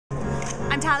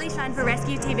I'm Tali for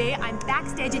RESCU TV. I'm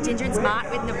backstage at Ginger and Smart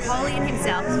with Napoleon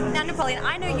himself. Now Napoleon,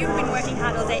 I know you've been working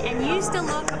hard all day and you still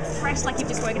look fresh like you've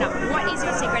just woken up. What is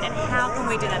your secret and how can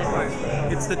we do that at home?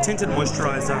 It's the tinted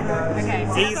moisturiser. Okay,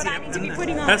 so easy. that's what I need to be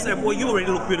putting on. Well, you already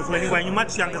look beautiful anyway. You're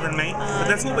much younger than me, but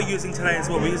that's what we're using today as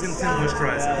well. We're using the tinted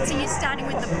moisturiser. So you're starting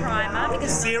with the primer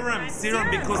because serum,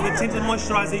 because the tinted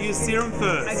moisturiser use serum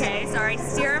first. Okay, sorry,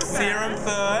 serum first. Serum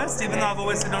first, even though I've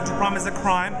always said not to prime is a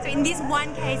crime. So in this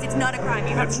one case, it's not a crime.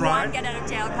 You have one get out of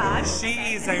jail card.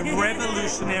 She is a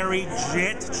revolutionary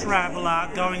jet traveller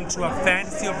going to a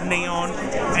fantasy of neon,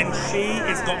 and she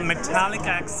has got metallic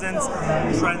accents,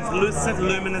 translucent,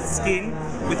 luminous skin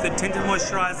with the tinted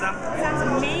moisturiser. That's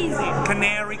amazing.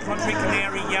 Canary, country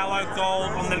canary, yellow,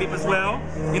 gold on the lip as well,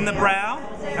 in the brow,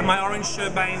 and my orange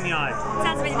sherbet in the eye.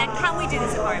 Sounds amazing. Now, can we do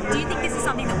this at home? Do you think this is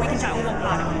something that we can try or what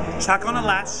part of it? Chuck on a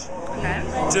lash.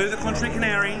 Okay. Do the country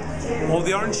canary or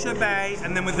the orange sherbet,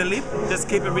 and then with the lip, just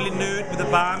keep it really nude with the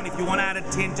balm. And if you want to add a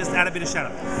tint, just add a bit of shadow.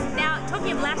 Now,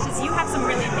 talking of lashes, you have some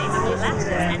really amazing lashes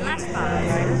and lash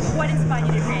bars. What inspired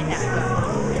you to create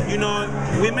that? You know,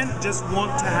 women just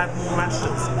want to have more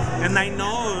lashes, and they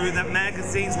know that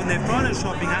magazines, when they're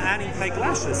photoshopping, are adding fake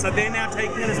lashes, so they're now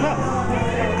taking it as well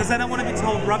because they don't want to be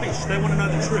told rubbish. They want to know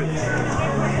the truth.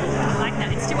 I like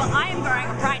that. It's true. Well, I am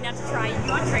going right now to try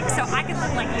your trick so I can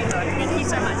look like you look. Thank you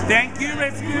so much. Thank you,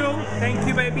 RESCU. Thank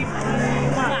you, baby.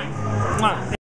 Mwah. Mwah.